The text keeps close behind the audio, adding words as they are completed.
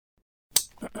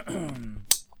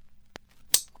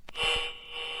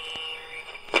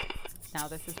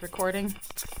this is recording.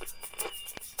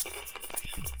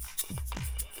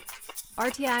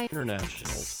 RTI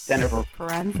International Center for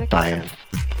Forensic Science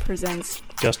presents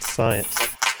Just Science.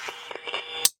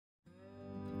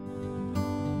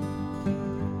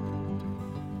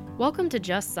 Welcome to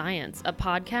Just Science, a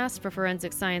podcast for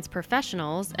forensic science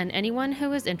professionals and anyone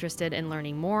who is interested in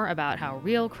learning more about how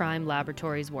real crime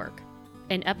laboratories work.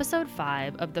 In episode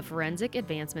 5 of the Forensic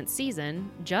Advancement season,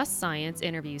 Just Science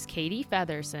interviews Katie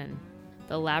Fetherston,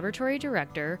 the laboratory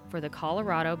director for the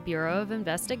Colorado Bureau of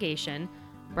Investigation,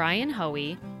 Brian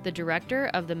Hoey, the director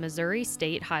of the Missouri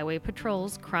State Highway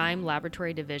Patrol's Crime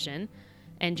Laboratory Division,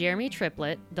 and Jeremy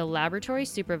Triplett, the Laboratory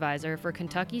Supervisor for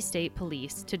Kentucky State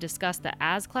Police, to discuss the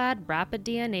ASCLD Rapid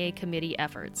DNA Committee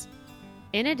efforts.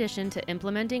 In addition to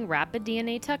implementing rapid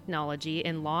DNA technology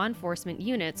in law enforcement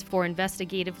units for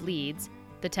investigative leads,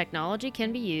 the technology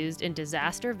can be used in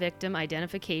disaster victim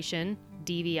identification,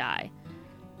 DVI.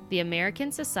 The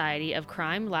American Society of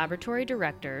Crime Laboratory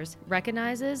Directors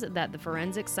recognizes that the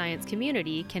forensic science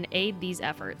community can aid these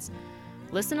efforts.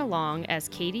 Listen along as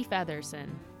Katie Fetherston,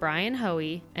 Brian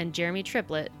Hoey, and Jeremy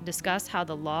Triplett discuss how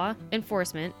the law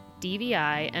enforcement,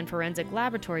 DVI, and forensic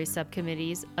laboratory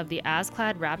subcommittees of the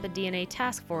ASCLD Rapid DNA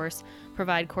Task Force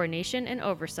provide coordination and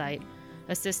oversight,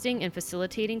 assisting in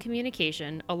facilitating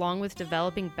communication, along with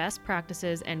developing best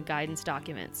practices and guidance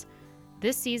documents.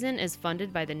 This season is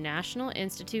funded by the National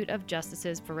Institute of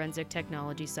Justice's Forensic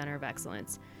Technology Center of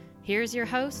Excellence. Here's your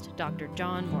host, Dr.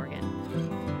 John Morgan.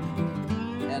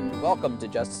 And welcome to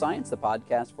Just Science, the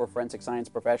podcast for forensic science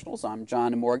professionals. I'm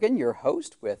John Morgan, your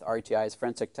host with RTI's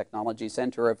Forensic Technology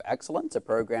Center of Excellence, a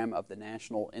program of the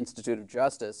National Institute of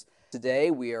Justice. Today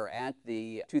we are at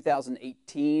the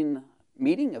 2018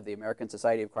 meeting of the American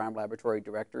Society of Crime Laboratory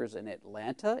Directors in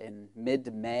Atlanta in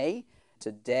mid-May.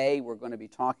 Today we're going to be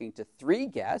talking to 3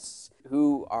 guests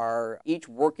who are each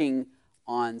working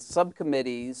on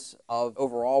subcommittees of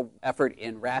overall effort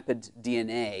in rapid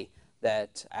DNA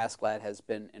that ASCLD has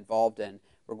been involved in.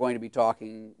 We're going to be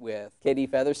talking with Katie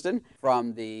Fetherston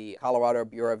from the Colorado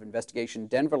Bureau of Investigation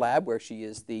Denver Lab, where she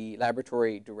is the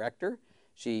laboratory director.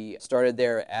 She started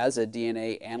there as a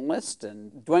DNA analyst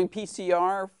and doing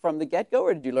PCR from the get-go,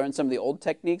 or did you learn some of the old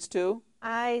techniques too?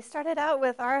 I started out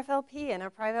with RFLP in a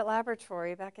private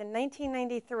laboratory back in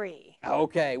 1993.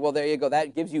 Okay, well there you go.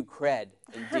 That gives you cred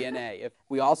in DNA.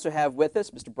 We also have with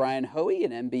us Mr. Brian Hoey,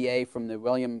 an MBA from the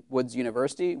William Woods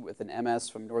University with an MS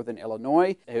from Northern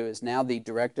Illinois, who is now the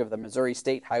director of the Missouri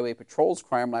State Highway Patrol's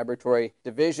Crime Laboratory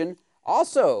Division,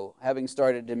 also having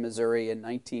started in Missouri in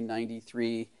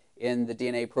 1993 in the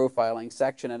DNA profiling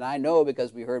section. And I know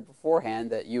because we heard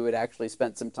beforehand that you had actually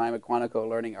spent some time at Quantico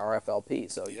learning RFLP.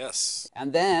 So Yes.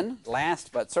 And then,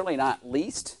 last but certainly not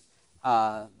least,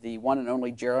 the one and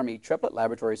only Jeremy Triplett,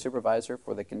 Laboratory Supervisor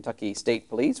for the Kentucky State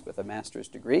Police with a master's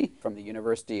degree from the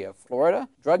University of Florida,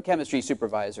 Drug Chemistry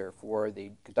Supervisor for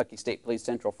the Kentucky State Police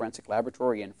Central Forensic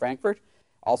Laboratory in Frankfort,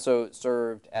 also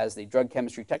served as the Drug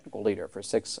Chemistry Technical Leader for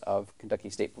 6 of Kentucky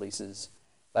State Police's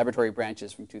laboratory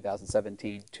branches from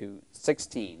 2017 to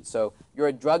 16. So you're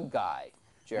a drug guy,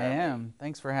 Jeremy. I am.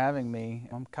 Thanks for having me.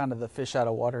 I'm kind of the fish out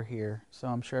of water here, so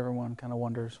I'm sure everyone kind of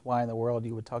wonders why in the world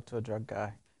you would talk to a drug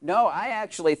guy. No, I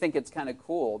actually think it's kind of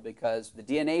cool because the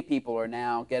DNA people are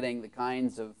now getting the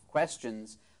kinds of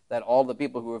questions that all the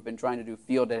people who have been trying to do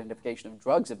field identification of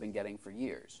drugs have been getting for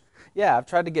years. Yeah, I've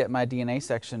tried to get my DNA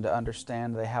section to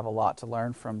understand they have a lot to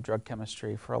learn from drug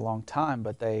chemistry for a long time,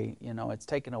 but it's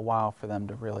taken a while for them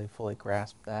to really fully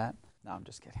grasp that. No, I'm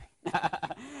just kidding.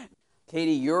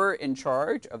 Katie, you're in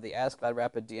charge of the ASCLD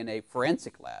Rapid DNA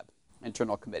Forensic Lab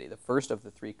Internal Committee, the first of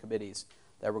the 3 committees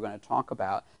that we're going to talk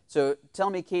about. So tell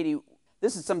me, Katie,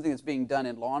 this is something that's being done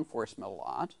in law enforcement a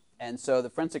lot, and so the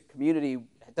forensic community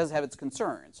does have its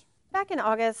concerns. Back in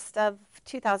August of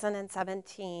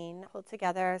 2017, pulled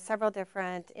together several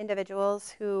different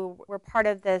individuals who were part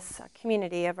of this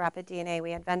community of rapid DNA.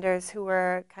 We had vendors who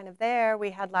were kind of there.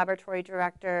 We had laboratory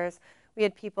directors. We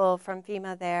had people from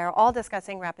FEMA there, all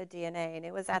discussing rapid DNA. And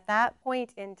it was at that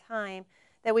point in time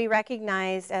that we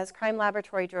recognized as crime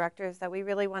laboratory directors that we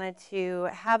really wanted to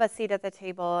have a seat at the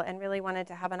table and really wanted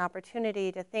to have an opportunity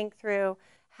to think through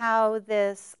how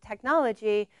this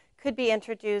technology could be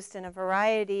introduced in a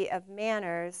variety of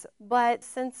manners. But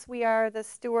since we are the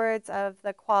stewards of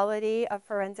the quality of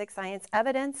forensic science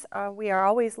evidence, we are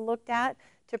always looked at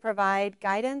to provide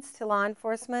guidance to law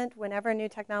enforcement whenever new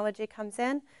technology comes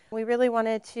in. We really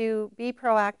wanted to be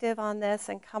proactive on this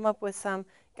and come up with some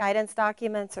guidance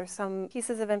documents or some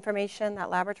pieces of information that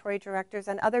laboratory directors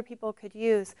and other people could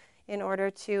use in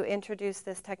order to introduce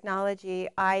this technology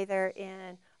either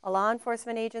in a law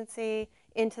enforcement agency,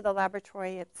 into the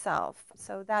laboratory itself.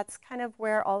 So that's kind of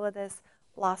where all of this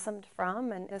blossomed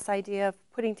from, and this idea of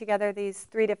putting together these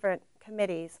 3 different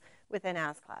committees within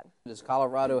ASCLD. Does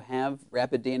Colorado have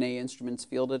rapid DNA instruments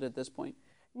fielded at this point?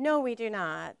 No, we do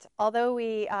not. Although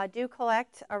we do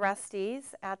collect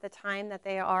arrestees at the time that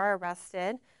they are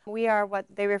arrested, we are what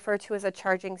they refer to as a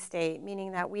charging state,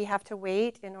 meaning that we have to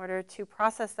wait in order to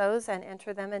process those and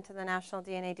enter them into the National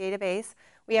DNA Database.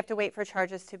 We have to wait for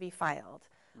charges to be filed.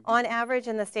 On average,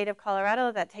 in the state of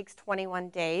Colorado, that takes 21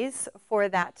 days for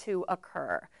that to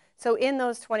occur. So in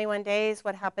those 21 days,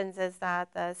 what happens is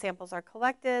that the samples are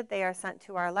collected, they are sent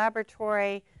to our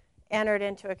laboratory, entered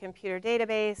into a computer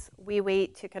database, we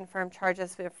wait to confirm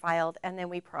charges are filed, and then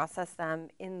we process them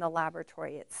in the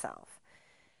laboratory itself.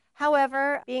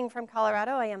 However, being from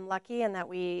Colorado, I am lucky in that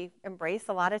we embrace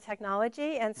a lot of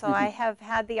technology, and so I have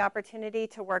had the opportunity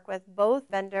to work with both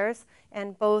vendors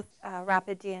and both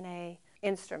rapid DNA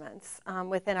instruments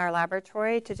within our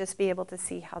laboratory to just be able to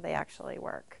see how they actually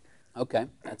work. Okay,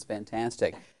 that's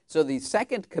fantastic. So the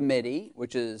second committee,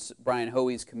 which is Brian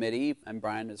Hoey's committee, and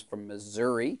Brian is from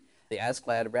Missouri, the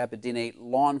ASCLD Rapid DNA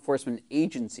Law Enforcement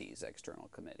Agencies External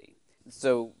Committee.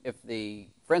 So if the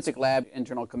Forensic Lab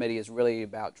Internal Committee is really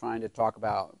about trying to talk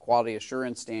about quality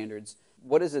assurance standards,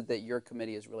 what is it that your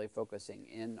committee is really focusing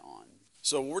in on?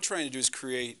 So what we're trying to do is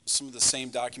create some of the same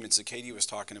documents that Katie was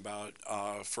talking about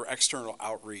for external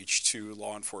outreach to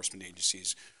law enforcement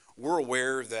agencies. We're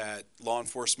aware that law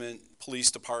enforcement, police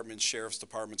departments, sheriff's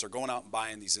departments are going out and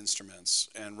buying these instruments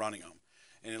and running them.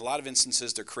 And in a lot of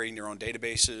instances, they're creating their own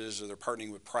databases, or they're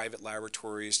partnering with private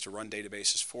laboratories to run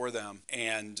databases for them.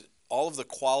 And all of the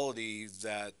quality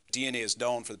that DNA has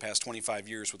known for the past 25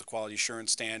 years with the quality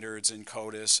assurance standards and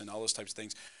CODIS and all those types of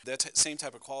things, that same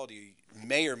type of quality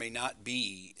may or may not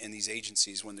be in these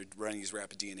agencies when they're running these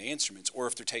rapid DNA instruments, or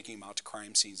if they're taking them out to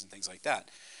crime scenes and things like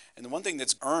that. And the one thing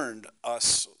that's earned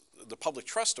us the public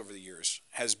trust over the years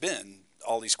has been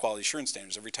all these quality assurance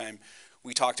standards. Every time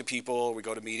we talk to people, we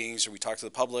go to meetings, or we talk to the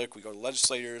public, we go to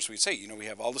legislators, we say, we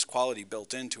have all this quality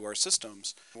built into our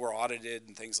systems. We're audited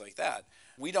and things like that.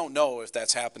 We don't know if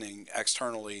that's happening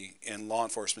externally in law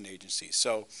enforcement agencies.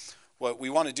 So what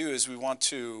we want to do is we want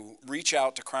to reach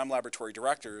out to crime laboratory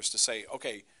directors to say,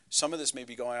 okay, some of this may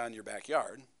be going on in your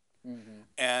backyard,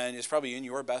 and it's probably in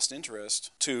your best interest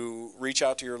to reach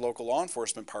out to your local law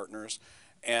enforcement partners,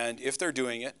 and if they're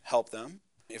doing it, help them.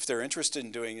 If they're interested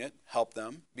in doing it, help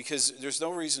them, because there's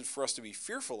no reason for us to be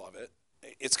fearful of it.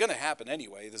 It's going to happen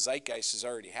anyway. The zeitgeist is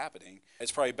already happening.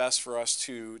 It's probably best for us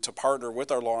to partner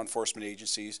with our law enforcement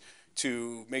agencies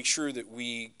to make sure that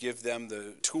we give them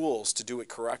the tools to do it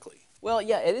correctly. Well,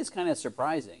 yeah, it is kind of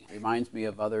surprising. It reminds me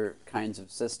of other kinds of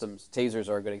systems. Tasers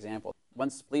are a good example.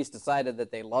 Once police decided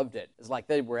that they loved it, it's like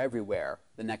they were everywhere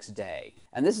the next day.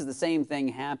 And this is the same thing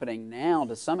happening now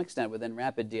to some extent within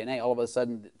rapid DNA. All of a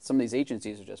sudden, some of these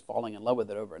agencies are just falling in love with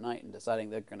it overnight and deciding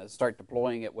they're going to start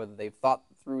deploying it, whether they've thought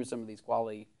through some of these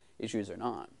quality issues or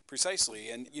not. Precisely.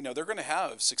 And, they're going to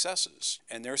have successes,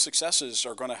 and their successes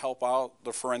are going to help out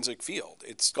the forensic field.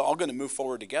 It's all going to move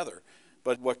forward together.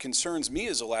 But what concerns me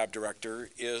as a lab director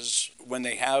is when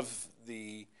they have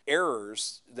the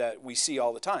errors that we see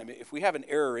all the time. If we have an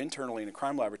error internally in a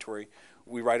crime laboratory,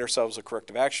 we write ourselves a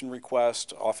corrective action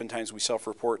request. Oftentimes we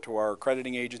self-report to our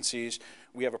accrediting agencies.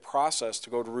 We have a process to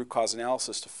go to root cause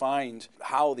analysis to find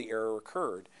how the error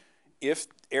occurred. If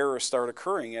errors start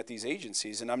occurring at these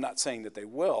agencies, and I'm not saying that they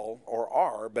will or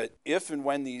are, but if and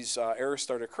when these errors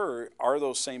start to occur, are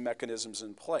those same mechanisms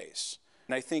in place?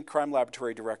 And I think crime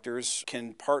laboratory directors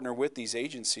can partner with these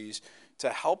agencies to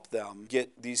help them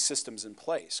get these systems in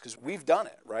place, because we've done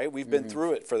it, right? We've been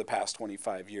through it for the past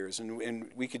 25 years, and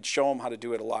we could show them how to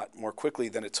do it a lot more quickly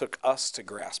than it took us to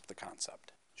grasp the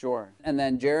concept. Sure. And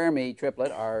then Jeremy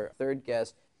Triplett, our third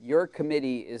guest, your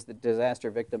committee is the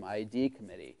Disaster Victim ID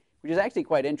Committee, which is actually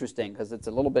quite interesting because it's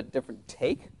a little bit different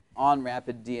take on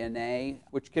rapid DNA,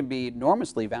 which can be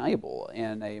enormously valuable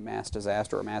in a mass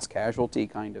disaster or mass casualty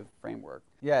kind of framework.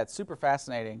 Yeah, it's super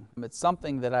fascinating. It's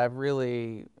something that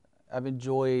I've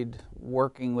enjoyed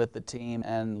working with the team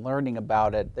and learning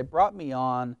about it. They brought me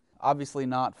on, obviously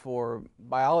not for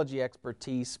biology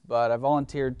expertise, but I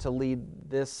volunteered to lead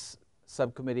this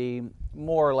subcommittee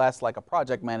more or less like a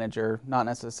project manager, not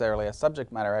necessarily a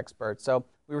subject matter expert. So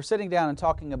we were sitting down and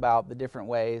talking about the different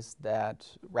ways that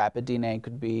rapid DNA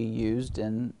could be used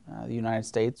in the United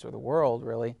States or the world,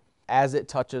 really, as it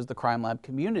touches the crime lab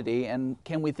community. And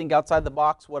can we think outside the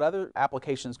box? What other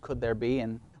applications could there be?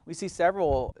 And we see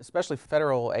several, especially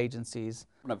federal agencies.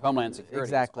 Of Homeland Security,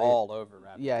 exactly. It's all over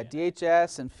rapid DNA.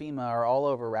 DHS and FEMA are all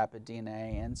over rapid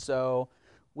DNA. And so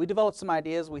We developed some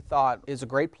ideas we thought is a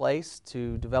great place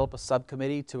to develop a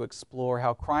subcommittee to explore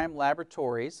how crime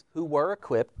laboratories who were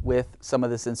equipped with some of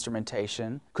this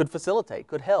instrumentation could facilitate,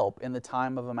 could help in the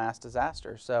time of a mass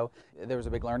disaster. So there was a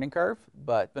big learning curve,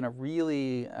 but it's been a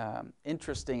really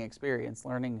interesting experience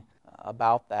learning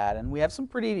about that. And we have some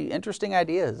pretty interesting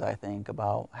ideas, I think,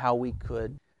 about how we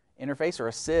could interface or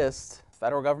assist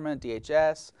federal government,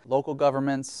 DHS, local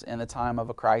governments in the time of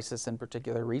a crisis in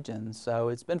particular regions. So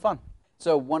it's been fun.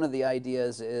 So one of the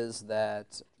ideas is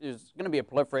that there's going to be a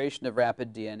proliferation of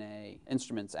rapid DNA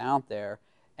instruments out there,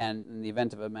 and in the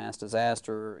event of a mass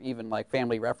disaster, even like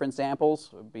family reference samples,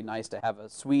 it would be nice to have a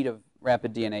suite of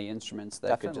rapid DNA instruments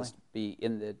that could just be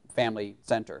in the family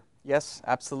center. Yes,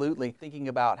 absolutely. Thinking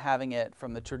about having it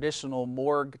from the traditional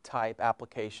morgue type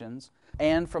applications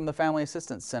and from the Family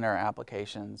Assistance Center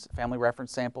applications, family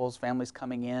reference samples, families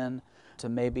coming in to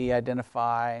maybe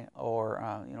identify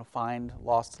or find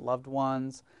lost loved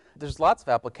ones. There's lots of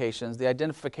applications. The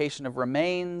identification of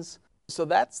remains. So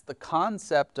that's the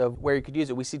concept of where you could use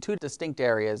it. We see two distinct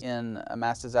areas in a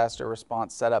mass disaster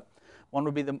response setup. One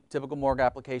would be the typical morgue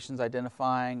applications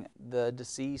identifying the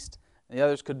deceased, and the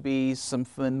others could be some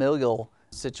familial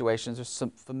situations or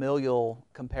some familial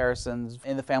comparisons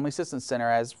in the Family Assistance Center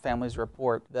as families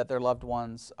report that their loved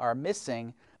ones are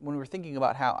missing. When we were thinking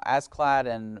about how ASCLD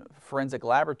and forensic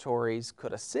laboratories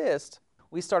could assist,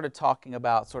 we started talking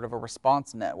about sort of a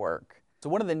response network. So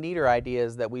one of the neater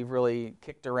ideas that we've really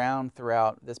kicked around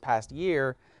throughout this past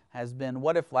year has been,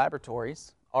 what if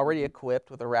laboratories already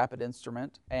equipped with a rapid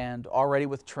instrument and already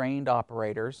with trained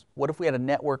operators, what if we had a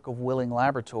network of willing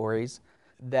laboratories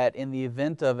that in the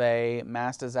event of a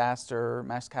mass disaster,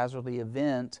 mass casualty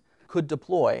event, could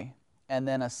deploy and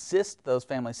then assist those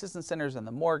family assistance centers and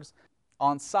the morgues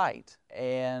on site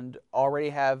and already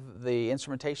have the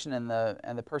instrumentation and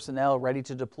the personnel ready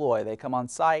to deploy. They come on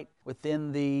site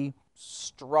within the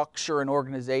structure and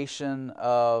organization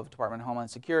of Department of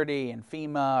Homeland Security and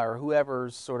FEMA or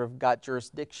whoever's sort of got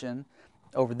jurisdiction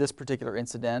over this particular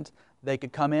incident. They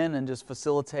could come in and just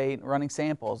facilitate running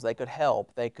samples. They could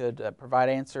help. They could provide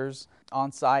answers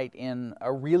on site in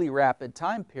a really rapid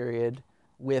time period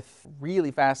with really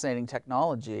fascinating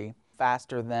technology,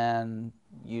 faster than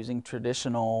using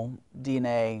traditional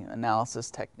DNA analysis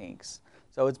techniques.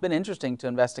 So it's been interesting to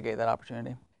investigate that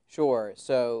opportunity. Sure.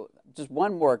 So just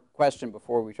one more question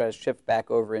before we try to shift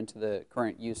back over into the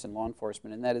current use in law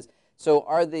enforcement, and that is, so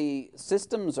are the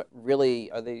systems really,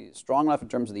 are they strong enough in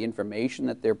terms of the information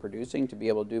that they're producing to be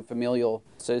able to do familial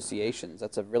associations?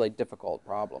 That's a really difficult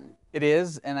problem. It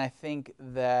is, and I think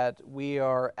that we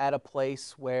are at a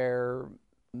place where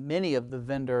many of the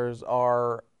vendors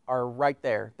are right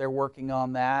there. They're working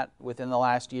on that. Within the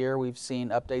last year, we've seen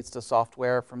updates to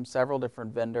software from several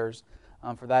different vendors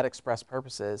for that express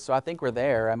purposes. So I think we're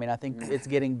there. I mean, I think it's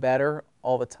getting better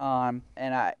all the time.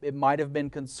 And it might have been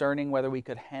concerning whether we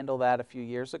could handle that a few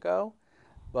years ago,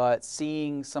 but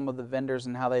seeing some of the vendors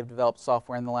and how they've developed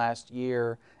software in the last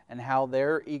year and how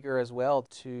they're eager as well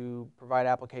to provide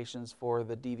applications for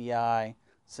the DVI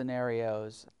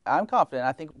scenarios, I'm confident.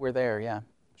 I think we're there, yeah.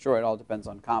 Sure, it all depends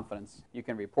on confidence. You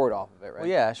can report off of it, right? Well,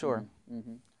 yeah, sure.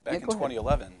 Mm-hmm. Back in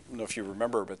 2011, I don't know if you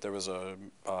remember, but there was a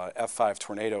F5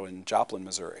 tornado in Joplin,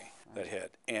 Missouri that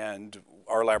hit. And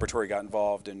our laboratory got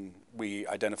involved and we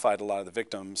identified a lot of the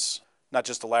victims, not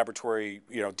just the laboratory,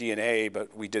 DNA,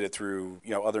 but we did it through,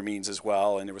 other means as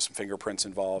well. And there was some fingerprints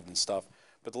involved and stuff.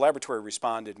 But the laboratory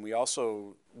responded, and we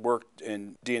also worked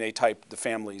in DNA type the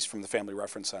families from the Family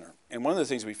Reference Center. And one of the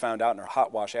things we found out in our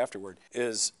hot wash afterward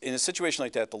is in a situation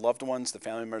like that, the loved ones, the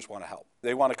family members want to help.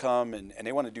 They want to come and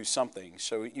they want to do something.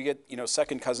 So you get,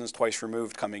 second cousins twice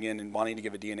removed coming in and wanting to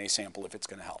give a DNA sample if it's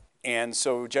going to help. And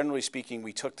so generally speaking,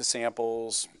 we took the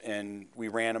samples and we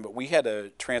ran them, but we had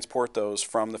to transport those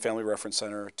from the Family Reference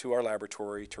Center to our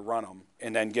laboratory to run them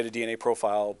and then get a DNA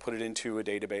profile, put it into a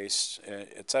database,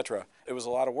 et cetera. It was a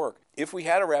lot of work. If we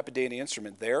had a rapid DNA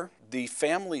instrument there, the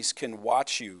families can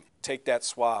watch you take that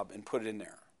swab and put it in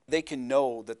there. They can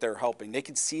know that they're helping. They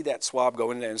can see that swab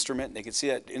go into that instrument, and they can see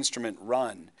that instrument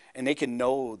run, and they can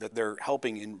know that they're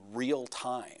helping in real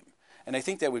time. And I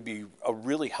think that would be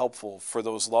really helpful for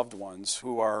those loved ones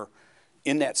who are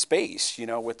in that space,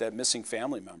 with that missing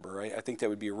family member. I think that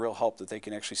would be a real help that they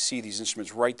can actually see these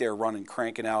instruments right there running,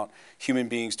 cranking out, human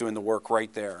beings doing the work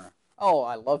right there. Oh,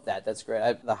 I love that. That's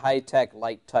great. The high-tech,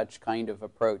 light-touch kind of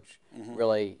approach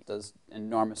really does an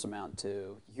enormous amount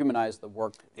to humanize the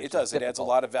work. It does. It adds a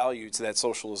lot of value to that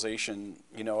socialization,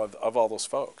 of all those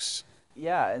folks.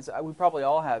 Yeah, and so we probably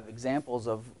all have examples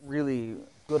of really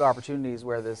good opportunities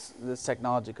where this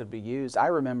technology could be used. I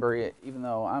remember, even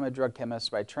though I'm a drug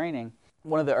chemist by training,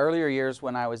 One of the earlier years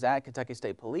when I was at Kentucky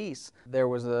State Police, there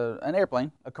was an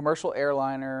airplane, a commercial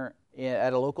airliner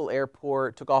at a local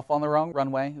airport, took off on the wrong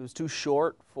runway. It was too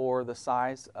short for the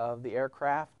size of the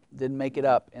aircraft, didn't make it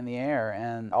up in the air,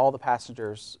 and all the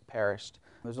passengers perished.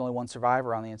 There was only one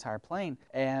survivor on the entire plane.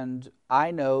 And I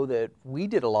know that we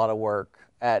did a lot of work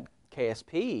at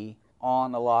KSP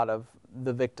on a lot of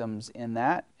the victims in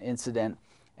that incident,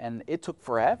 and it took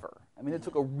forever. I mean, it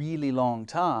took a really long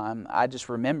time. I just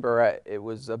remember it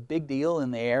was a big deal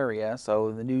in the area,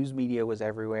 so the news media was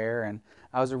everywhere, and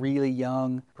I was a really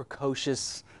young,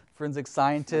 precocious forensic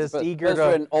scientist, eager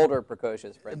to... an older,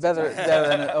 precocious forensic Better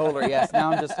than an older, yes.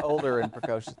 Now I'm just older and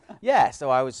precocious. Yeah,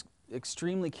 so I was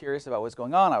extremely curious about what's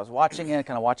going on. I was watching it,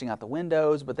 kind of watching out the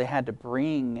windows, but they had to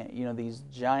bring, these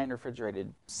giant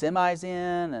refrigerated semis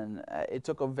in, and it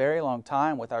took a very long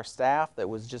time with our staff that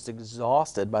was just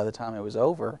exhausted by the time it was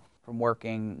over, from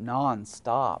working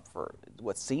non-stop for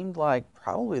what seemed like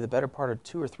probably the better part of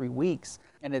 2 or 3 weeks.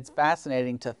 And it's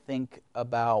fascinating to think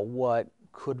about what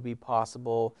could be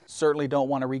possible. Certainly don't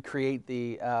want to recreate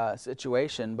the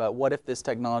situation, but what if this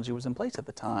technology was in place at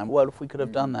the time? What if we could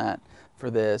have done that for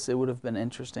this? It would have been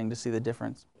interesting to see the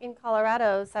difference. In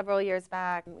Colorado, several years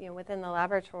back, within the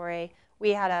laboratory, we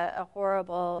had a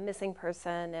horrible missing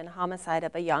person and homicide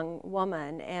of a young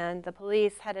woman, and the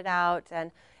police headed out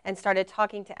and started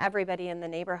talking to everybody in the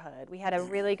neighborhood. We had a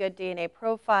really good DNA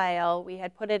profile. We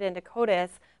had put it into CODIS,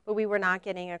 but we were not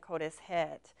getting a CODIS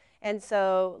hit. And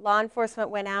so law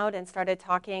enforcement went out and started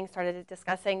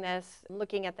discussing this,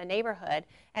 looking at the neighborhood,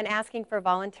 and asking for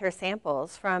volunteer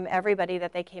samples from everybody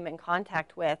that they came in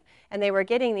contact with. And they were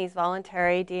getting these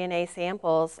voluntary DNA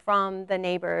samples from the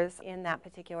neighbors in that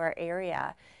particular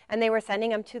area. And they were sending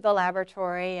them to the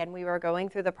laboratory, and we were going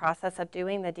through the process of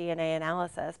doing the DNA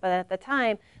analysis. But at the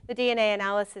time, the DNA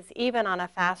analysis, even on a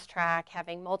fast track,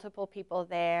 having multiple people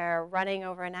there, running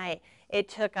overnight, it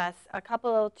took us a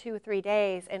couple, 2 or 3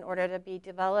 days in order to be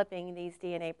developing these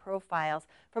DNA profiles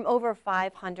from over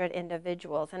 500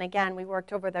 individuals. And again, we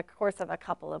worked over the course of a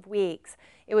couple of weeks.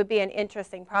 It would be an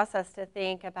interesting process to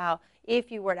think about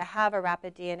if you were to have a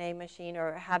rapid DNA machine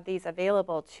or have these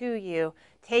available to you,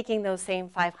 taking those same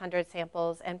 500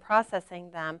 samples and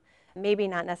processing them, maybe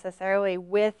not necessarily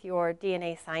with your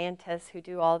DNA scientists who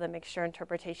do all the mixture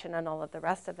interpretation and all of the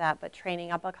rest of that, but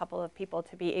training up a couple of people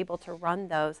to be able to run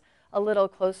those a little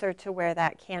closer to where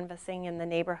that canvassing in the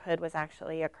neighborhood was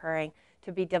actually occurring,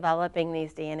 to be developing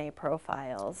these DNA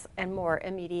profiles and more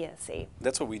immediacy.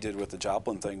 That's what we did with the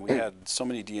Joplin thing. We had so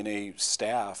many DNA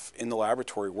staff in the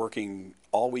laboratory working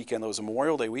all weekend. It was a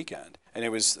Memorial Day weekend. And it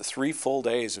was 3 full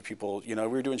days of people, we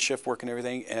were doing shift work and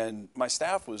everything. And my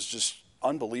staff was just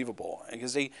unbelievable,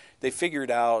 because they figured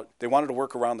out, they wanted to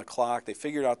work around the clock, they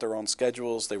figured out their own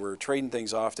schedules, they were trading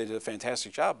things off, they did a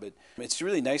fantastic job. But it's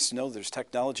really nice to know there's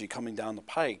technology coming down the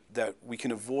pike that we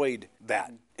can avoid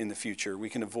that in the future.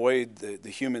 We can avoid the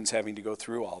humans having to go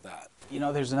through all that.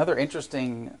 There's another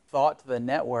interesting thought to the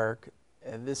network.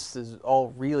 This is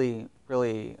all really,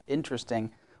 really interesting.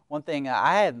 One thing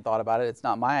I hadn't thought about it's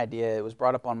not my idea, it was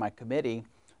brought up on my committee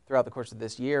throughout the course of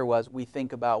this year, was we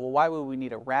think about, well, why would we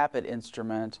need a rapid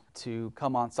instrument to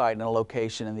come on site in a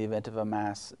location in the event of a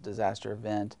mass disaster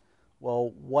event?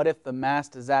 Well, what if the mass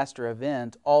disaster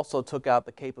event also took out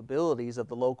the capabilities of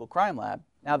the local crime lab?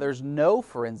 Now, there's no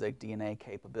forensic DNA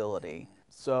capability,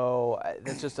 so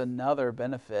that's just another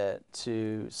benefit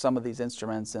to some of these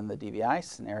instruments in the DVI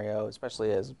scenario,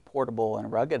 especially as portable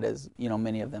and rugged as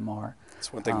many of them are.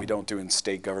 It's one thing we don't do in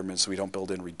state governments. We don't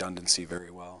build in redundancy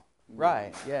very well.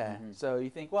 Right, yeah. So you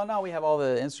think, well, no, we have all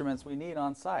the instruments we need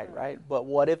on site, right? But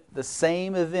what if the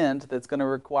same event that's going to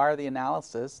require the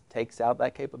analysis takes out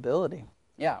that capability?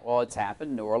 Yeah, well, it's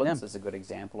happened. New Orleans is a good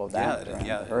example of that.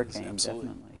 Yeah, the hurricane,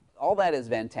 definitely. All that is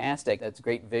fantastic. That's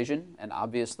great vision, and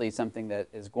obviously something that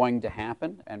is going to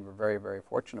happen, and we're very, very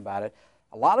fortunate about it.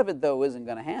 A lot of it, though, isn't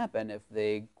going to happen if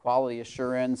the quality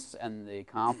assurance and the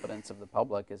confidence of the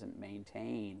public isn't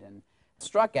maintained. And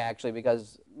struck actually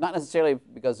because, not necessarily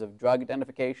because of drug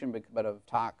identification, but of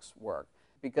tox work.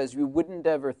 Because you wouldn't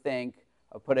ever think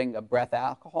of putting a breath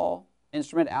alcohol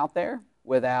instrument out there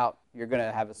without, you're going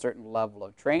to have a certain level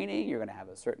of training, you're going to have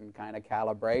a certain kind of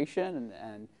calibration,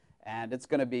 and it's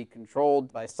going to be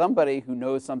controlled by somebody who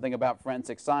knows something about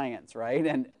forensic science, right?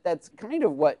 And that's kind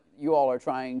of what you all are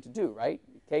trying to do, right,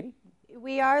 Katie?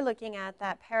 We are looking at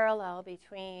that parallel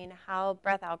between how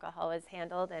breath alcohol is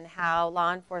handled and how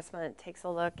law enforcement takes a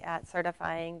look at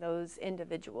certifying those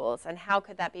individuals, and how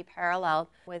could that be paralleled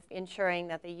with ensuring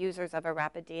that the users of a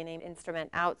rapid DNA instrument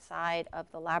outside of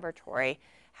the laboratory,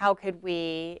 how could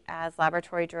we, as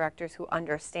laboratory directors who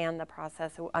understand the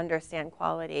process, who understand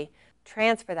quality,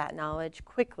 transfer that knowledge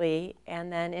quickly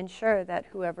and then ensure that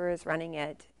whoever is running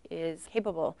it is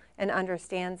capable and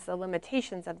understands the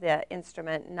limitations of the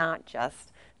instrument, not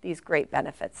just these great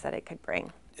benefits that it could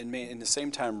bring. And may, in the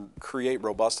same time, create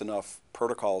robust enough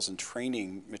protocols and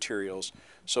training materials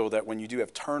so that when you do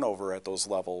have turnover at those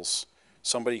levels,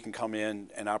 somebody can come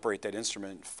in and operate that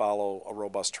instrument, follow a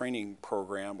robust training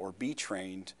program, or be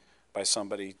trained by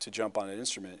somebody to jump on an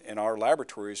instrument. In our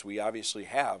laboratories, we obviously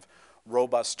have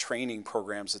robust training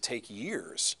programs that take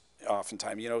years.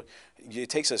 Oftentimes, it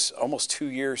takes us almost 2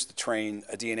 years to train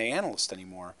a DNA analyst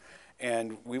anymore.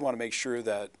 And we want to make sure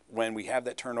that when we have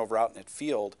that turnover out in that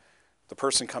field, the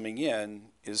person coming in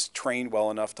is trained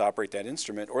well enough to operate that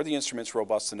instrument, or the instrument's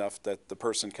robust enough that the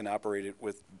person can operate it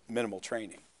with minimal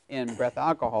training. In breath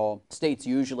alcohol, states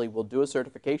usually will do a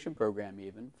certification program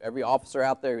even. Every officer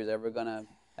out there who's ever going to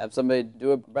have somebody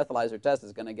do a breathalyzer test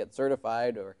is going to get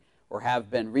certified or have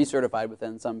been recertified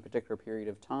within some particular period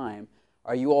of time.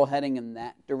 Are you all heading in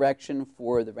that direction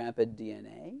for the rapid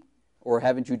DNA? Or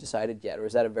haven't you decided yet? Or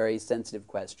is that a very sensitive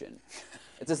question?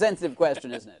 It's a sensitive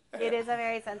question, isn't it? It is a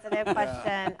very sensitive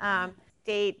question.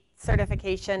 State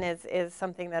certification is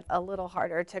something that's a little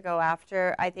harder to go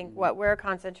after. I think what we're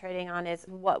concentrating on is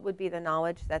what would be the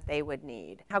knowledge that they would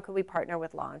need. How could we partner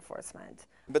with law enforcement?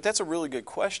 But that's a really good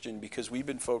question, because we've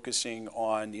been focusing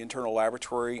on the internal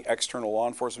laboratory, external law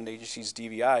enforcement agencies,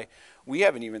 DVI. We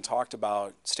haven't even talked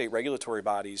about state regulatory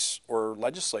bodies or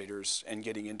legislators and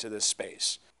getting into this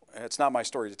space. It's not my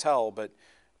story to tell, but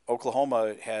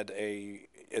Oklahoma had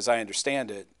as I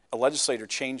understand it, a legislator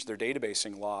changed their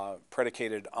databasing law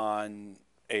predicated on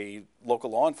a local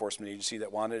law enforcement agency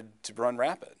that wanted to run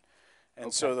rapid.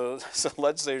 And so the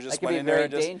legislators just went in there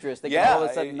and just... That could be very dangerous. They could all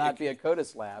of a sudden not be a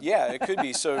CODIS lab. Yeah, it could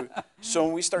be. So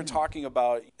when we start talking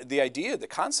about the idea, the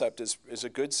concept is a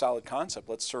good, solid concept.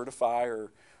 Let's certify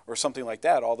or something like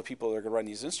that, all the people that are going to run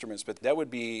these instruments. But that would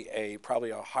be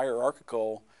probably a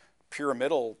hierarchical,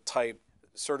 pyramidal type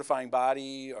certifying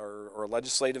body or a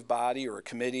legislative body or a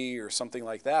committee or something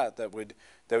like that would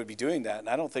be doing that. And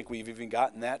I don't think we've even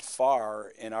gotten that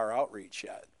far in our outreach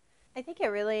yet. I think it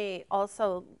really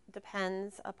also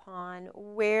depends upon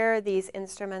where these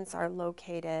instruments are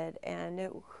located and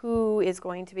who is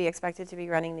going to be expected to be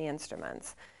running the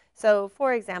instruments. So,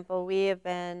 for example, we have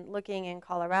been looking in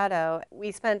Colorado.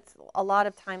 We spent a lot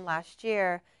of time last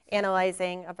year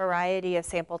analyzing a variety of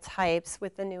sample types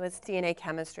with the newest DNA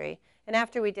chemistry. And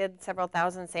after we did several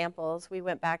thousand samples, we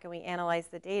went back and we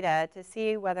analyzed the data to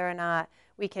see whether or not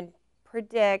we can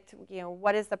predict,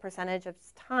 what is the percentage of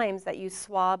times that you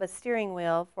swab a steering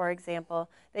wheel, for example,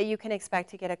 that you can expect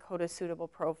to get a CODIS-suitable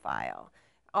profile.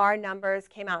 Our numbers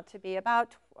came out to be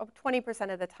about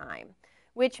 20% of the time,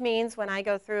 which means when I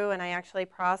go through and I actually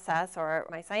process, or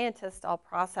my scientists, I'll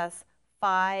process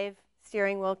 5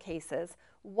 steering wheel cases.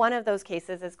 One of those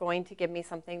cases is going to give me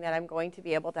something that I'm going to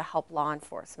be able to help law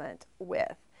enforcement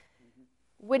with.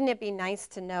 Wouldn't it be nice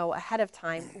to know ahead of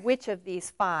time which of these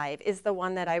 5 is the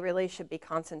one that I really should be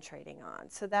concentrating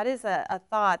on? So that is a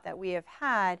thought that we have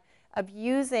had of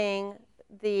using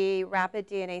the rapid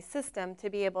DNA system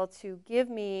to be able to give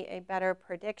me a better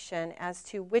prediction as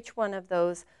to which one of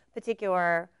those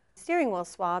particular steering wheel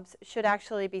swabs should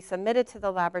actually be submitted to the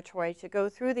laboratory to go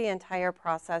through the entire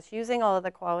process using all of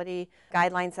the quality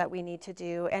guidelines that we need to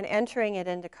do and entering it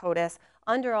into CODIS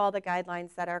under all the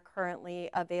guidelines that are currently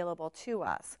available to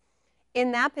us.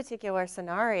 In that particular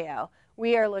scenario,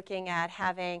 we are looking at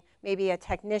having maybe a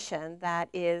technician that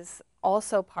is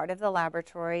also part of the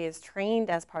laboratory, is trained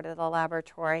as part of the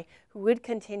laboratory, who would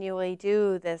continually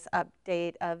do this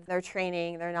update of their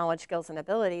training, their knowledge, skills, and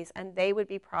abilities, and they would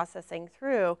be processing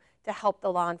through to help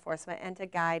the law enforcement and to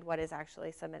guide what is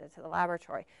actually submitted to the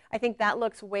laboratory. I think that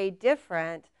looks way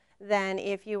different than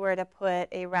if you were to put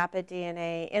a rapid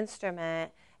DNA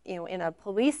instrument, in a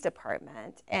police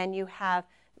department, and you have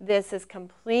this is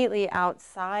completely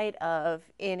outside of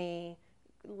any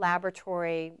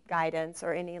laboratory guidance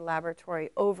or any laboratory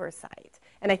oversight.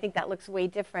 And I think that looks way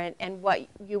different, and what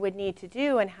you would need to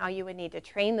do and how you would need to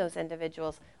train those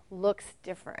individuals looks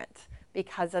different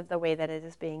because of the way that it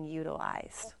is being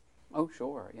utilized. Oh,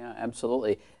 sure. Yeah,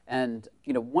 absolutely. And,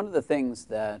 one of the things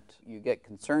that you get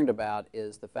concerned about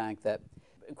is the fact that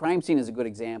crime scene is a good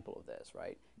example of this,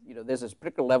 right? There's this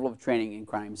particular level of training in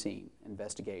crime scene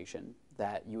investigation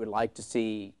that you would like to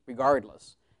see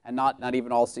regardless. And not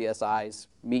even all CSIs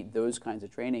meet those kinds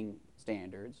of training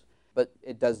standards, but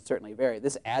it does certainly vary.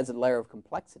 This adds a layer of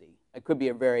complexity. It could be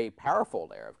a very powerful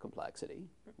layer of complexity,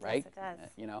 right?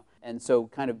 Yes, it does. And so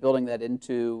kind of building that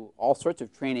into all sorts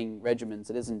of training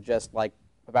regimens. It isn't just like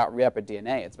about rapid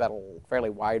DNA. It's about a fairly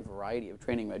wide variety of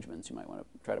training regimens you might want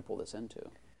to try to pull this into.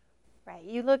 Right.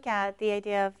 You look at the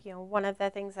idea of, one of the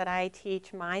things that I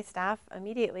teach my staff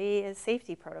immediately is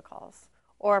safety protocols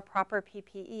or proper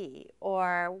PPE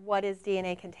or what is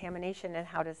DNA contamination and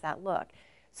how does that look.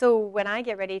 So when I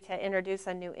get ready to introduce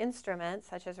a new instrument,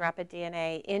 such as Rapid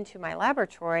DNA, into my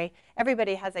laboratory,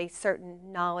 everybody has a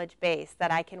certain knowledge base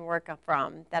that I can work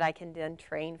from, that I can then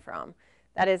train from.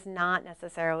 That is not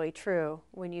necessarily true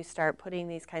when you start putting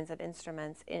these kinds of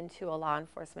instruments into a law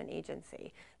enforcement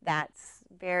agency. That's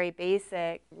very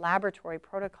basic laboratory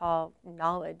protocol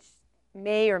knowledge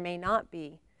may or may not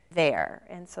be there.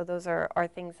 And so those are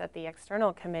things that the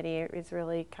external committee is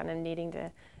really kind of needing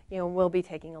to, will be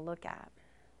taking a look at.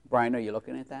 Brian, are you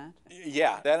looking at that?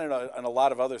 Yeah, that and a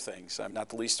lot of other things, not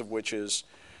the least of which is,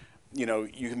 you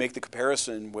can make the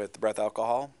comparison with breath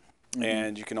alcohol. Mm-hmm.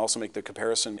 And you can also make the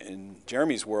comparison in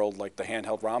Jeremy's world, like the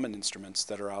handheld Raman instruments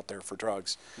that are out there for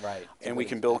drugs. Right. And we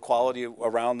can build quality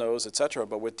around those, et cetera.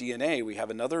 But with DNA, we have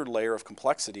another layer of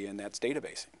complexity, and that's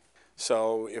databasing.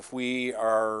 So if we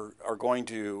are going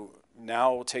to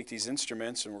now take these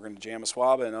instruments and we're going to jam a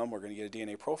swab in them, we're going to get a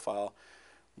DNA profile,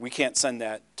 we can't send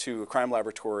that to a crime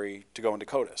laboratory to go into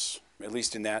CODIS, at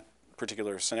least in that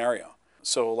particular scenario.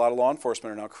 So a lot of law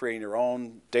enforcement are now creating their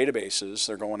own databases.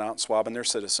 They're going out and swabbing their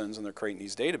citizens, and they're creating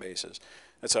these databases.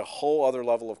 It's a whole other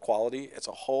level of quality. It's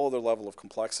a whole other level of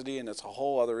complexity, and it's a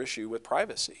whole other issue with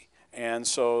privacy. And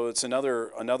so it's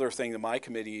another thing that my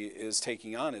committee is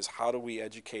taking on is how do we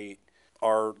educate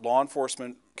our law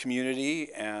enforcement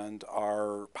community and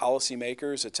our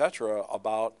policymakers, et cetera,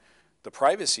 about the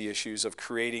privacy issues of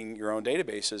creating your own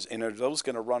databases, and are those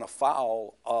going to run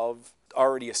afoul of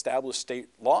already established state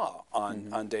law on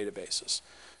databases?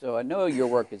 So I know your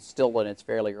work is still in its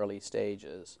fairly early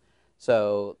stages.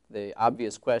 So the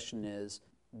obvious question is,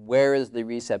 where is the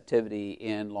receptivity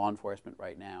in law enforcement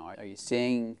right now? Are you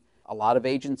seeing a lot of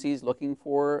agencies looking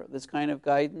for this kind of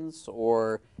guidance,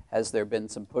 or has there been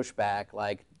some pushback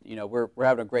like, we're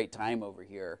having a great time over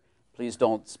here, please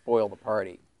don't spoil the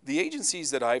party? The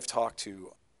agencies that I've talked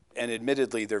to, and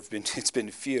admittedly it's been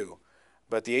few,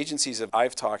 but the agencies that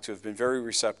I've talked to have been very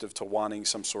receptive to wanting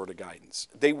some sort of guidance.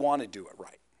 They want to do it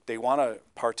right. They want to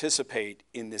participate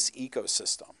in this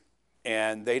ecosystem,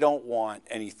 and they don't want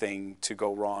anything to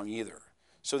go wrong either.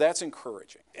 So that's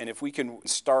encouraging. And if we can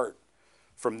start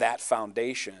from that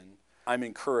foundation, I'm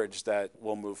encouraged that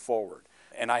we'll move forward.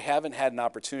 And I haven't had an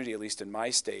opportunity, at least in my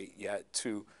state yet,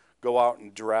 to go out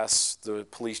and address the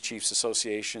police chiefs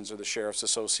associations or the sheriff's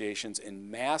associations in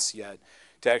mass yet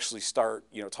to actually start,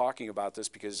 talking about this,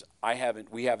 because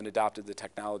we haven't adopted the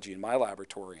technology in my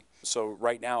laboratory. So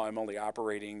right now I'm only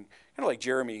operating, kind of like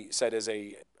Jeremy said, as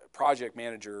a project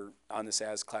manager on this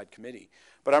ASCLD committee.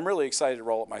 But I'm really excited to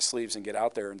roll up my sleeves and get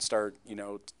out there and start,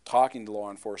 talking to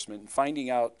law enforcement and finding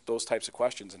out those types of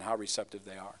questions and how receptive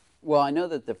they are. Well, I know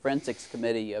that the Forensics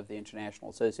Committee of the International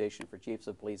Association for Chiefs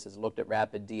of Police has looked at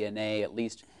rapid DNA, at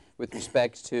least with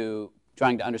respect to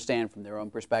trying to understand from their own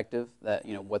perspective that,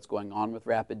 what's going on with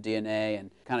rapid DNA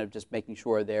and kind of just making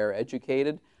sure they're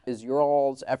educated. Is your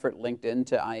all's effort linked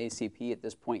into IACP at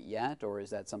this point yet, or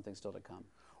is that something still to come?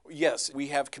 Yes, we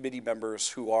have committee members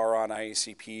who are on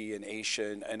IACP and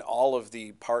ASIA and all of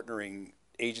the partnering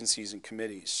agencies and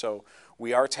committees. So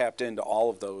we are tapped into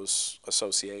all of those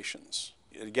associations.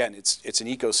 Again, it's an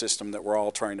ecosystem that we're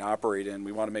all trying to operate in.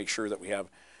 We want to make sure that we have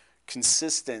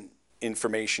consistent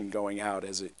information going out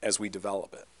as we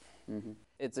develop it. Mm-hmm.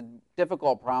 It's a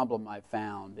difficult problem I've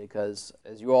found because,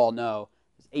 as you all know,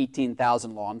 there's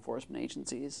 18,000 law enforcement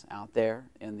agencies out there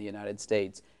in the United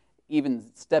States. Even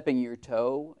stepping your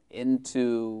toe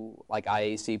into like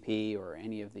IACP or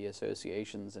any of the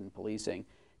associations in policing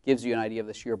gives you an idea of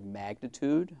the sheer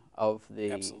magnitude of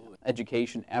the Absolutely.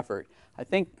 Education effort. I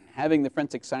think having the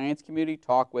forensic science community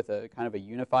talk with a kind of a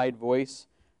unified voice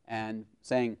and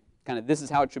saying kind of this is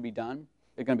how it should be done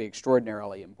is going to be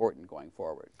extraordinarily important going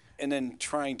forward. And then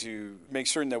trying to make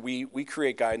certain that we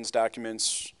create guidance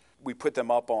documents, we put them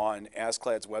up on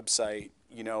ASCLD's website,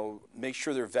 make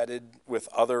sure they're vetted with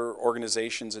other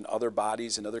organizations and other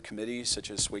bodies and other committees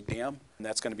such as SWGDAM. And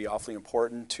that's going to be awfully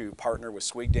important to partner with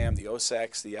SWGDAM, the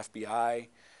OSEX, the FBI,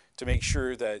 to make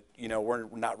sure that, we're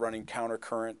not running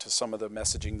countercurrent to some of the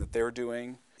messaging that they're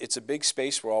doing. It's a big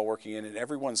space we're all working in, and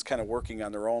everyone's kind of working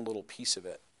on their own little piece of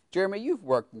it. Jeremy, you've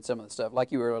worked in some of the stuff,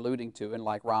 like you were alluding to, in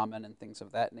like Raman and things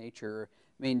of that nature.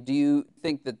 I mean, do you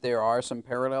think that there are some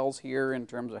parallels here in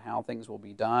terms of how things will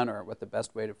be done or what the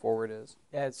best way to forward is?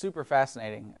 Yeah, it's super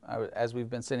fascinating. As we've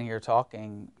been sitting here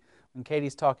talking, when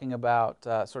Katie's talking about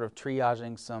sort of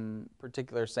triaging some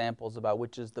particular samples about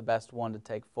which is the best one to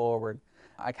take forward,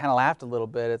 I kind of laughed a little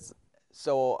bit.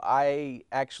 So I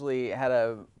actually had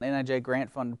an NIJ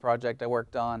grant funded project I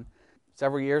worked on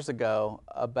several years ago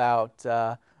about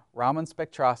Raman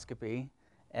spectroscopy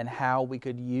and how we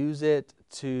could use it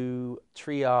to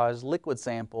triage liquid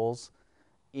samples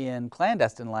in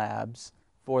clandestine labs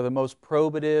for the most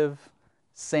probative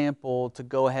sample to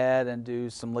go ahead and do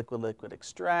some liquid-liquid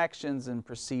extractions and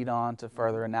proceed on to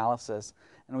further analysis.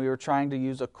 And we were trying to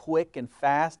use a quick and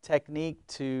fast technique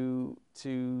to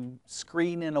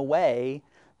screen in a way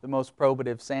the most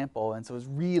probative sample. And so it was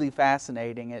really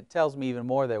fascinating. It tells me even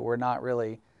more that we're not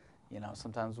really,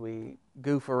 sometimes we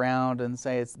goof around and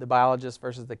say it's the biologist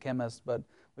versus the chemist, but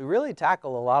we really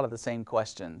tackle a lot of the same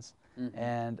questions. Mm-hmm.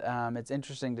 And it's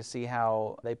interesting to see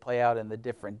how they play out in the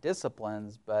different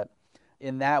disciplines, but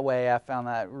in that way I found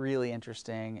that really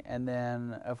interesting. And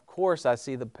then, of course, I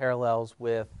see the parallels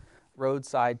with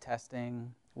roadside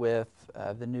testing, with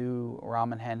the new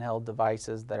Raman handheld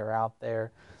devices that are out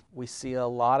there. We see a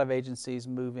lot of agencies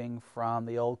moving from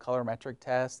the old colorimetric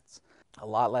tests, a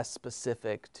lot less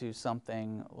specific, to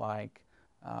something like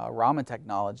Raman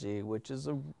technology, which is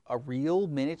a real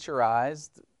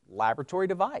miniaturized laboratory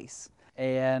device.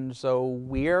 And so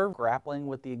we're grappling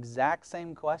with the exact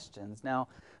same questions. Now,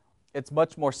 it's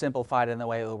much more simplified in the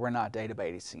way that we're not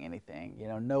databasing anything.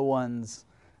 No one's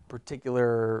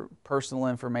particular personal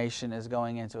information is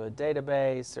going into a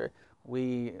database, or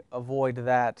we avoid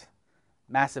that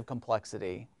massive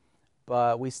complexity.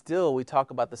 But we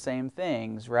talk about the same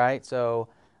things, right? So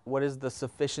what is the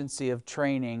sufficiency of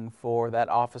training for that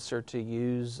officer to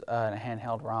use a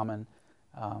handheld Raman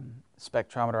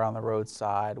spectrometer on the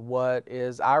roadside? What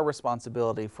is our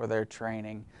responsibility for their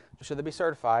training? Should they be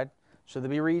certified? Should they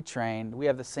be retrained? We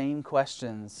have the same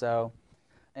questions. So,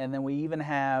 and then we even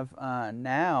have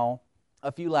now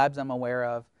a few labs I'm aware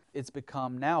of, it's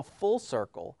become now full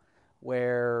circle,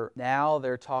 where now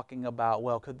they're talking about,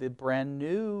 well, could the brand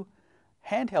new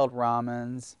handheld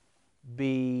Ramans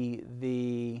be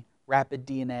the rapid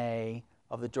DNA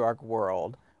of the drug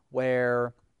world,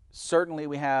 where certainly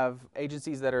we have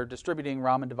agencies that are distributing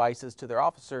Raman devices to their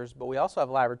officers, but we also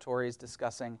have laboratories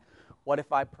discussing, what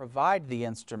if I provide the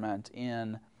instrument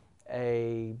in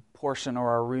a portion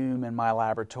or a room in my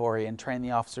laboratory and train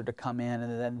the officer to come in,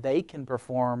 and then they can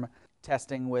perform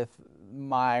testing with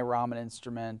my Raman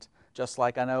instrument, just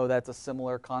like I know that's a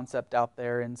similar concept out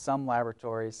there in some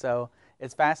laboratories. So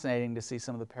it's fascinating to see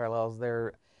some of the parallels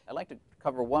there. I'd like to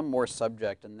cover one more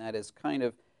subject, and that is kind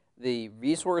of the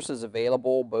resources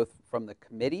available both from the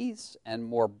committees and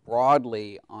more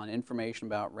broadly on information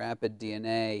about rapid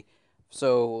DNA.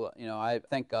 So, I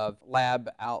think of Lab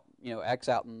out, X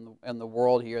out in the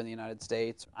world here in the United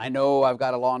States. I know I've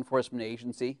got a law enforcement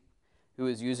agency who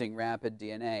is using rapid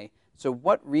DNA. So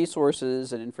what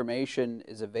resources and information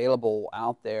is available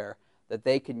out there that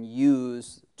they can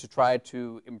use to try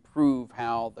to improve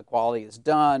how the quality is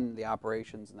done, the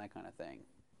operations, and that kind of thing?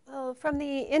 Well, from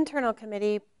the internal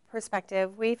committee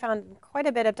perspective, we found quite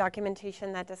a bit of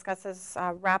documentation that discusses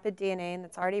rapid DNA, and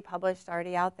that's already published,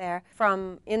 already out there,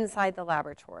 from inside the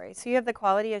laboratory. So you have the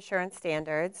quality assurance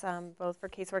standards, both for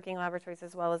caseworking laboratories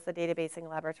as well as the databasing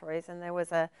laboratories, and there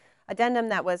was a addendum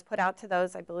that was put out to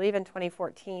those, I believe in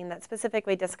 2014, that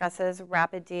specifically discusses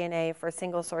rapid DNA for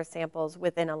single source samples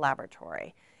within a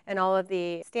laboratory, and all of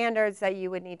the standards that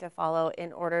you would need to follow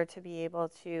in order to be able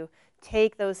to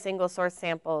take those single source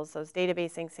samples, those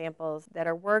databasing samples that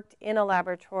are worked in a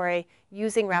laboratory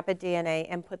using rapid DNA,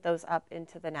 and put those up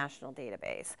into the national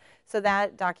database. So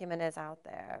that document is out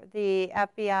there. The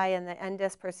FBI and the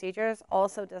NDIS procedures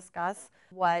also discuss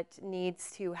what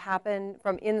needs to happen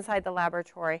from inside the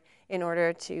laboratory in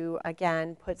order to,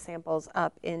 again, put samples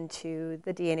up into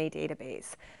the DNA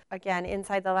database. Again,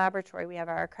 inside the laboratory, we have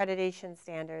our accreditation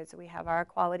standards, we have our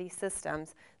quality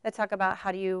systems that talk about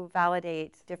how do you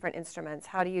validate different instruments,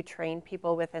 how do you train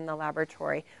people within the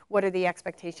laboratory, what are the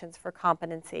expectations for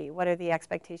competency, what are the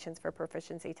expectations for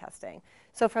proficiency testing.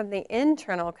 So from the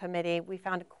internal committee, we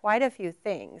found quite a few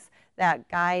things that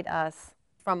guide us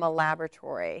from a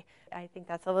laboratory. I think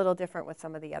that's a little different with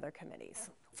some of the other committees.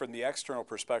 From the external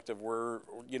perspective, we're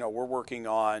working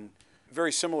on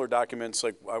very similar documents.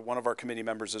 Like one of our committee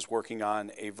members is working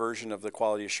on a version of the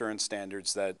quality assurance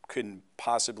standards that couldn't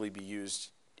possibly be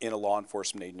used in a law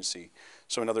enforcement agency.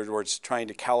 So in other words, trying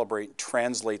to calibrate,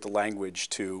 translate the language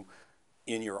to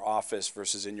in your office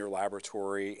versus in your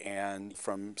laboratory, and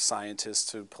from scientist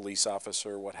to police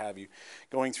officer, what have you,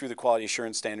 going through the quality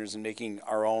assurance standards and making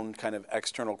our own kind of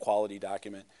external quality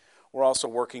document. We're also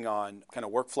working on kind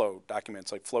of workflow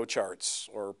documents like flow charts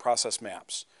or process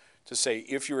maps to say,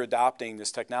 if you're adopting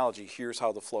this technology, here's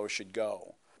how the flow should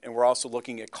go. And we're also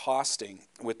looking at costing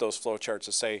with those flow charts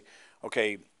to say,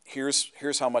 okay,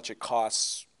 here's how much it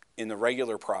costs in the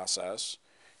regular process.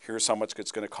 here's how much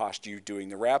it's going to cost you doing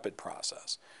the rapid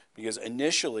process. Because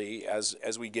initially, as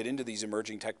we get into these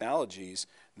emerging technologies,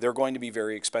 they're going to be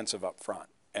very expensive up front.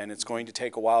 And it's going to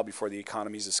take a while before the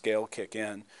economies of scale kick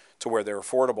in to where they're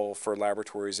affordable for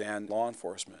laboratories and law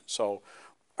enforcement. So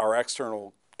our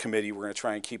external committee, we're going to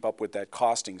try and keep up with that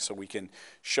costing so we can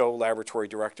show laboratory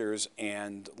directors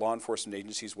and law enforcement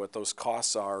agencies what those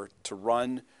costs are to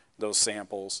run those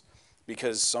samples,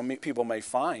 because some people may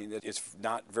find that it's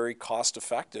not very cost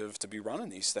effective to be running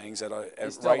these things at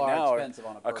right now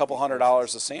a couple $100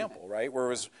 a sample, right?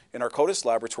 Whereas in our CODIS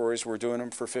laboratories, we're doing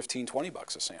them for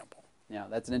 $15-20 a sample. Yeah,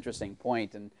 that's an interesting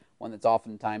point, and one that's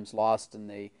oftentimes lost in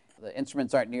the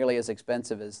instruments aren't nearly as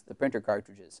expensive as the printer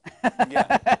cartridges,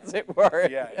 yeah. as it were.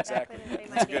 Yeah, exactly.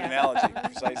 That's a good analogy,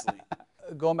 precisely.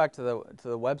 Going back to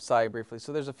the website briefly,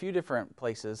 so there's a few different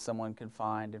places someone can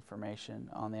find information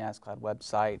on the ASCLD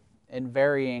website in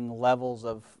varying levels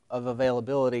of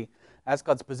availability.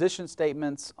 ASCLD's position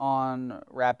statements on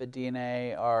rapid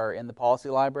DNA are in the policy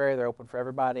library. They're open for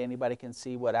everybody. Anybody can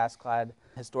see what ASCLD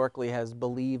historically has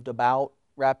believed about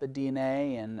rapid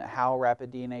DNA and how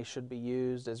rapid DNA should be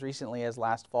used. As recently as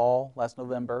last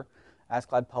November,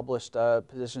 ASCLD published a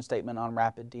position statement on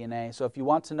rapid DNA. So if you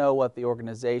want to know what the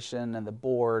organization and the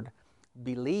board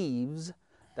believes,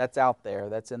 that's out there.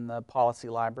 That's in the policy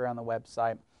library on the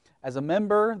website. As a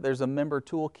member, there's a member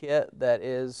toolkit that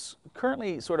is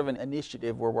currently sort of an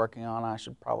initiative we're working on, I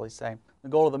should probably say. The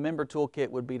goal of the member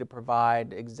toolkit would be to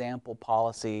provide example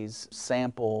policies,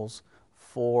 samples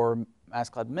for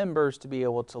ASCLD members to be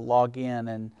able to log in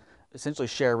and essentially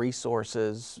share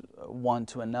resources one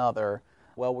to another.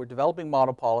 Well, we're developing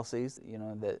model policies,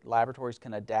 that laboratories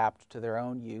can adapt to their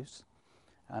own use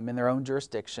in their own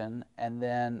jurisdiction, and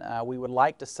then we would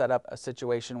like to set up a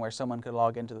situation where someone could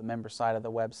log into the member side of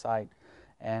the website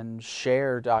and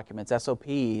share documents,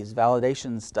 SOPs,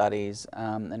 validation studies,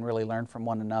 and really learn from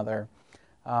one another.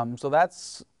 So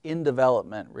that's in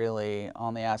development, really,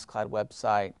 on the ASCLD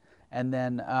website. And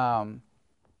then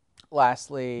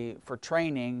lastly, for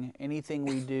training, anything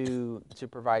we do to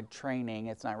provide training,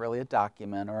 it's not really a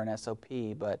document or an SOP,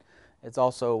 but it's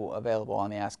also available on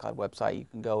the ASCLD website. You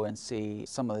can go and see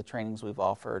some of the trainings we've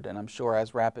offered, and I'm sure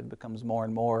as rapid becomes more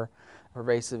and more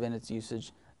pervasive in its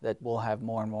usage, that we'll have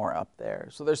more and more up there.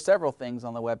 So there's several things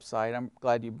on the website. I'm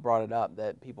glad you brought it up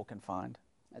that people can find.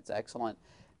 That's excellent.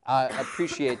 I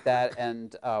appreciate that.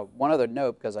 And one other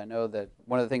note, because I know that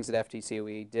one of the things that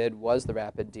FTCOE did was the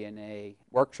Rapid DNA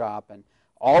workshop, and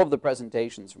all of the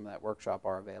presentations from that workshop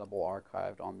are available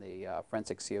archived on the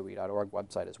forensiccoe.org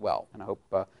website as well. And I hope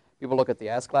people look at the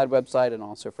ASCLD website and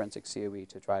also Forensic COE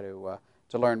to try to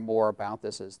learn more about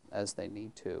this as they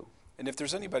need to. And if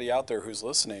there's anybody out there who's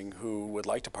listening who would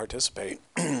like to participate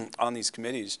on these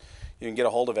committees, you can get a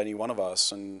hold of any one of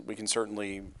us, and we can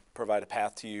certainly provide a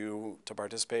path to you to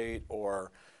participate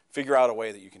or figure out a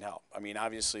way that you can help. I mean,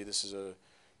 obviously,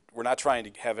 we're not trying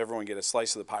to have everyone get a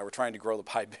slice of the pie. We're trying to grow the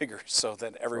pie bigger so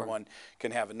that everyone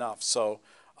can have enough. So,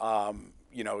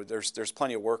 there's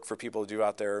plenty of work for people to do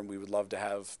out there, and we would love to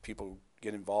have people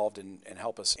get involved and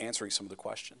help us answering some of the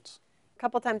questions.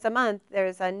 Couple times a month,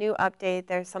 there's a new update,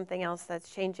 there's something else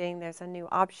that's changing, there's a new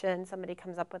option, somebody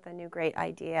comes up with a new great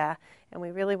idea, and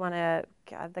we really want to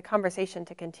have the conversation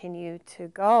to continue to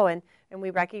go, and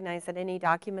we recognize that any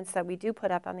documents that we do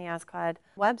put up on the ASCLD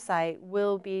website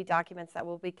will be documents that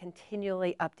will be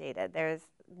continually updated. There's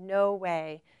no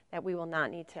way that we will not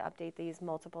need to update these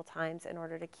multiple times in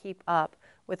order to keep up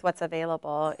with what's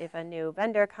available. If a new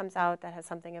vendor comes out that has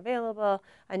something available,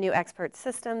 a new expert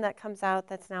system that comes out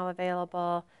that's now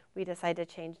available, we decide to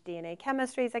change DNA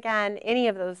chemistries again, any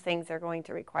of those things are going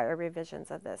to require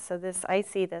revisions of this. So I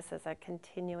see this as a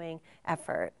continuing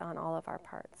effort on all of our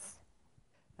parts.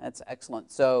 That's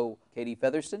excellent. So Katie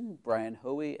Fetherston, Brian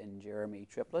Hoey, and Jeremy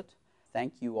Triplett,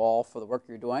 thank you all for the work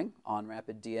you're doing on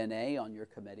Rapid DNA on your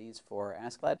committees for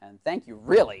ASCLD. And thank you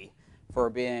really for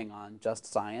being on Just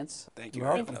Science. Thank you.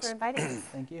 Thank you for inviting us.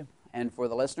 Thank you. And for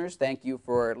the listeners, thank you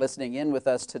for listening in with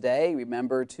us today.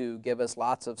 Remember to give us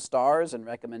lots of stars and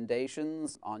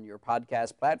recommendations on your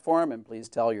podcast platform, and please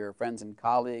tell your friends and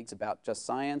colleagues about Just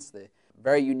Science, the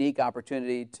very unique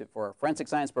opportunity for forensic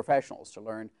science professionals to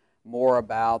learn more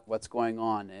about what's going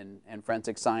on in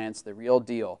forensic science, the real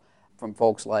deal, from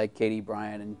folks like Katie,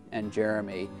 Brian, and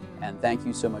Jeremy. And thank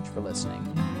you so much for listening.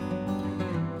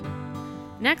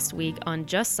 Next week on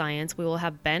Just Science, we will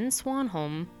have Ben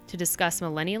Swanholm to discuss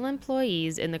millennial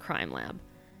employees in the crime lab.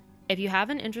 If you have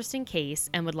an interesting case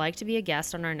and would like to be a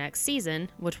guest on our next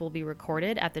season, which will be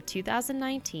recorded at the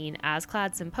 2019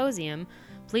 ASCLD Symposium,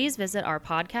 please visit our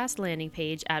podcast landing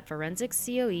page at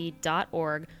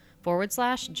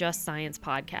forensiccoe.org/Just Science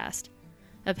Podcast.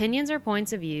 Opinions or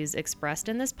points of views expressed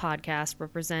in this podcast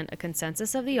represent a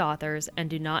consensus of the authors and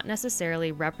do not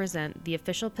necessarily represent the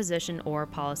official position or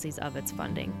policies of its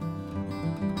funding.